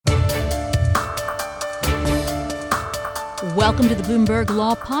Welcome to the Bloomberg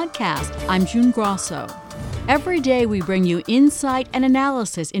Law Podcast. I'm June Grosso. Every day we bring you insight and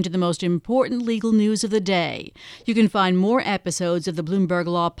analysis into the most important legal news of the day. You can find more episodes of the Bloomberg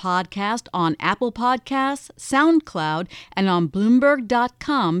Law Podcast on Apple Podcasts, SoundCloud, and on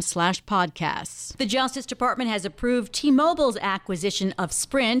Bloomberg.com/podcasts. The Justice Department has approved T-Mobile's acquisition of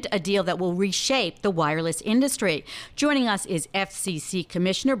Sprint, a deal that will reshape the wireless industry. Joining us is FCC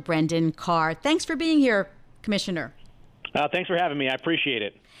Commissioner Brendan Carr. Thanks for being here, Commissioner. Thanks for having me. I appreciate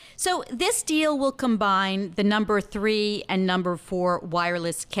it. So this deal will combine the number 3 and number 4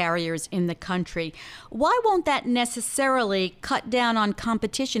 wireless carriers in the country. Why won't that necessarily cut down on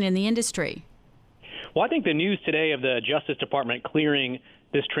competition in the industry? Well, I think the news today of the Justice Department clearing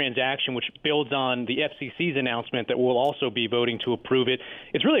this transaction, which builds on the FCC's announcement that we'll also be voting to approve it,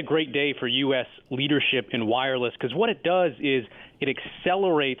 it's really a great day for U.S. leadership in wireless, because what it does is it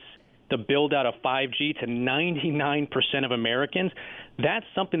accelerates the build out of 5G to 99% of Americans. That's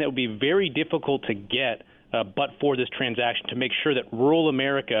something that would be very difficult to get but for this transaction, to make sure that rural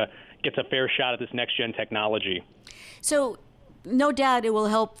America gets a fair shot at this next-gen technology. So no doubt it will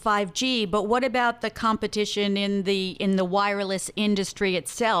help 5G, but what about the competition in the wireless industry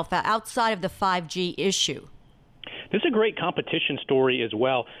itself, outside of the 5G issue? This is a great competition story as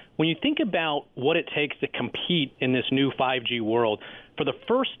well. When you think about what it takes to compete in this new 5G world, for the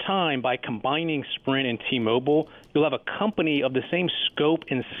first time, by combining Sprint and T-Mobile, you'll have a company of the same scope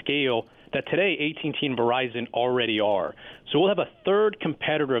and scale that today AT&T and Verizon already are. So we'll have a third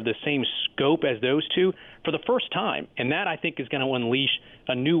competitor of the same scope as those two for the first time. And that, I think, is going to unleash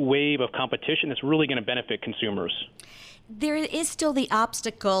a new wave of competition that's really going to benefit consumers. There is still the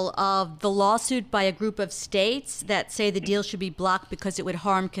obstacle of the lawsuit by a group of states that say the deal should be blocked because it would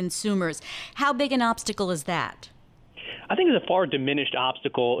harm consumers. How big an obstacle is that? I think it's a far diminished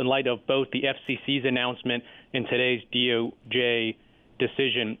obstacle in light of both the FCC's announcement and today's DOJ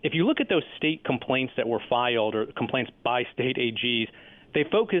decision. If you look at those state complaints that were filed, or complaints by state AGs, they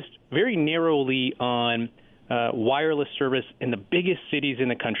focused very narrowly on wireless service in the biggest cities in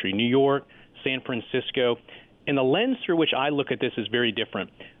the country, New York, San Francisco. And the lens through which I look at this is very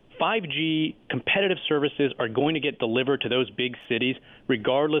different. 5G competitive services are going to get delivered to those big cities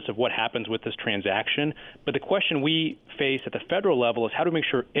regardless of what happens with this transaction. But the question we face at the federal level is how to make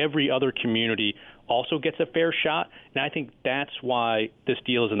sure every other community also gets a fair shot. And I think that's why this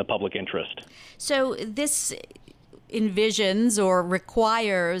deal is in the public interest. So this envisions or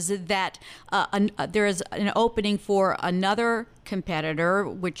requires that there is an opening for another competitor,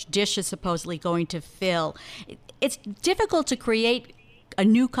 which Dish is supposedly going to fill. It's difficult to create a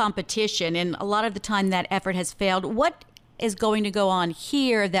new competition, and a lot of the time that effort has failed. What is going to go on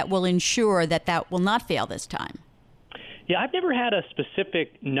here that will ensure that that will not fail this time? Yeah, I've never had a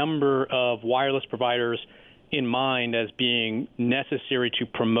specific number of wireless providers in mind as being necessary to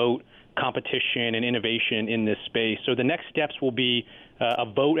promote competition and innovation in this space. So the next steps will be a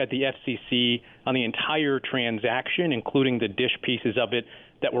vote at the FCC on the entire transaction, including the Dish pieces of it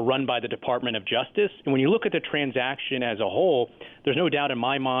that were run by the Department of Justice. And when you look at the transaction as a whole, there's no doubt in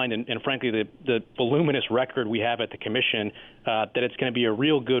my mind, and frankly the voluminous record we have at the Commission, that it's going to be a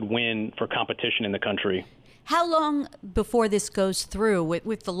real good win for competition in the country. How long before this goes through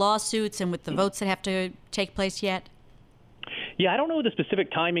with the lawsuits and with the votes that have to take place yet? Yeah, I don't know the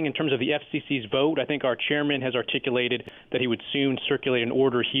specific timing in terms of the FCC's vote. I think our chairman has articulated that he would soon circulate an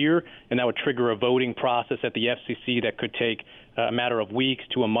order here, and that would trigger a voting process at the FCC that could take a matter of weeks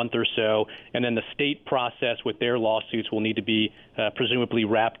to a month or so. And then the state process with their lawsuits will need to be presumably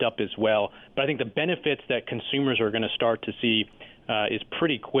wrapped up as well. But I think the benefits that consumers are going to start to see is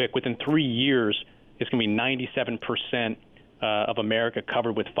pretty quick. Within 3 years, it's going to be 97% of America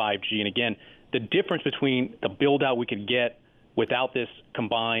covered with 5G. And again, the difference between the build-out we could get without this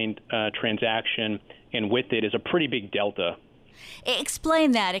combined transaction and with it is a pretty big delta.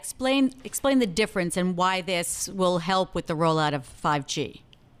 Explain that. Explain the difference and why this will help with the rollout of 5G.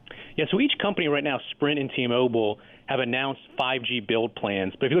 Yeah, so each company right now, Sprint and T-Mobile, have announced 5G build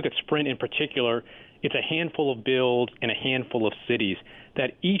plans. But if you look at Sprint in particular, it's a handful of builds in a handful of cities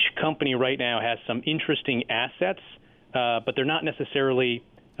that each company right now has some interesting assets, but they're not necessarily,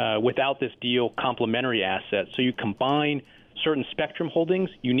 without this deal, complementary assets. So you combine certain spectrum holdings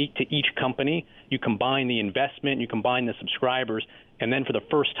unique to each company, you combine the investment, you combine the subscribers, and then for the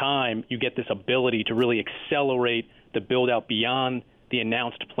first time, you get this ability to really accelerate the build-out beyond the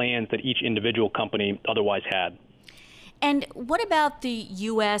announced plans that each individual company otherwise had. And what about the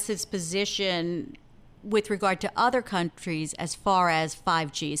U.S.'s position with regard to other countries as far as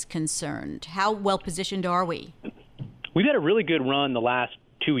 5G is concerned? How well positioned are we? We've had a really good run the last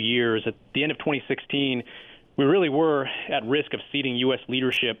 2 years. At the end of 2016, we really were at risk of ceding U.S.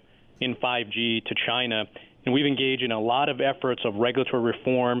 leadership in 5G to China. And we've engaged in a lot of efforts of regulatory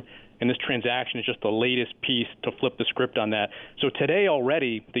reform, and this transaction is just the latest piece to flip the script on that. So today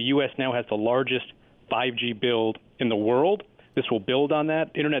already, the U.S. now has the largest 5G build in the world. This will build on that.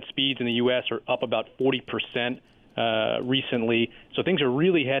 Internet speeds in the U.S. are up about 40% recently. So things are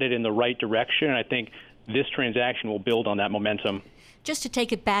really headed in the right direction, and I think this transaction will build on that momentum. Just to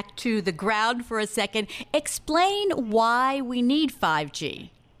take it back to the ground for a second, explain why we need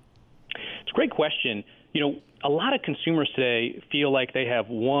 5G. It's a great question. A lot of consumers today feel like they have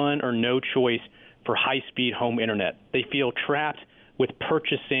one or no choice for high-speed home internet. They feel trapped with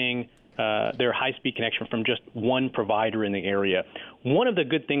purchasing their high-speed connection from just one provider in the area. One of the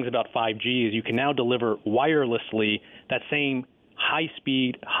good things about 5G is you can now deliver wirelessly that same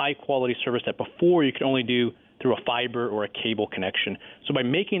high-speed, high-quality service that before you could only do through a fiber or a cable connection. So by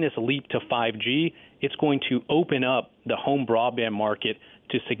making this leap to 5G, it's going to open up the home broadband market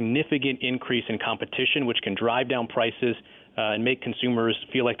to significant increase in competition, which can drive down prices and make consumers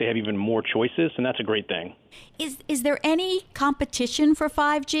feel like they have even more choices, and that's a great thing. Is there any competition for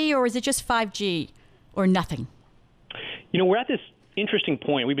 5G, or is it just 5G or nothing? We're at this interesting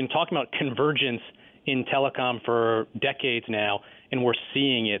point. We've been talking about convergence in telecom for decades now, and we're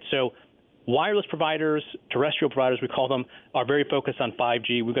seeing it. So wireless providers, terrestrial providers, we call them, are very focused on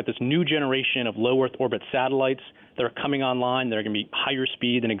 5G. We've got this new generation of low Earth orbit satellites that are coming online. They're going to be higher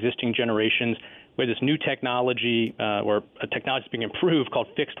speed than existing generations. We have this new technology, or a technology that's being improved, called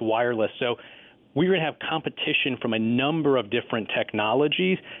fixed wireless. So we're going to have competition from a number of different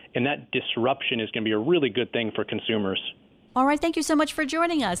technologies, and that disruption is going to be a really good thing for consumers. All right, thank you so much for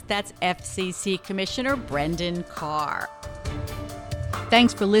joining us. That's FCC Commissioner Brendan Carr.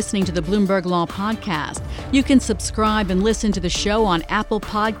 Thanks for listening to the Bloomberg Law Podcast. You can subscribe and listen to the show on Apple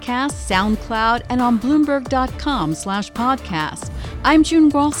Podcasts, SoundCloud, and on Bloomberg.com/podcast. I'm June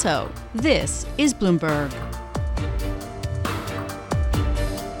Grosso. This is Bloomberg.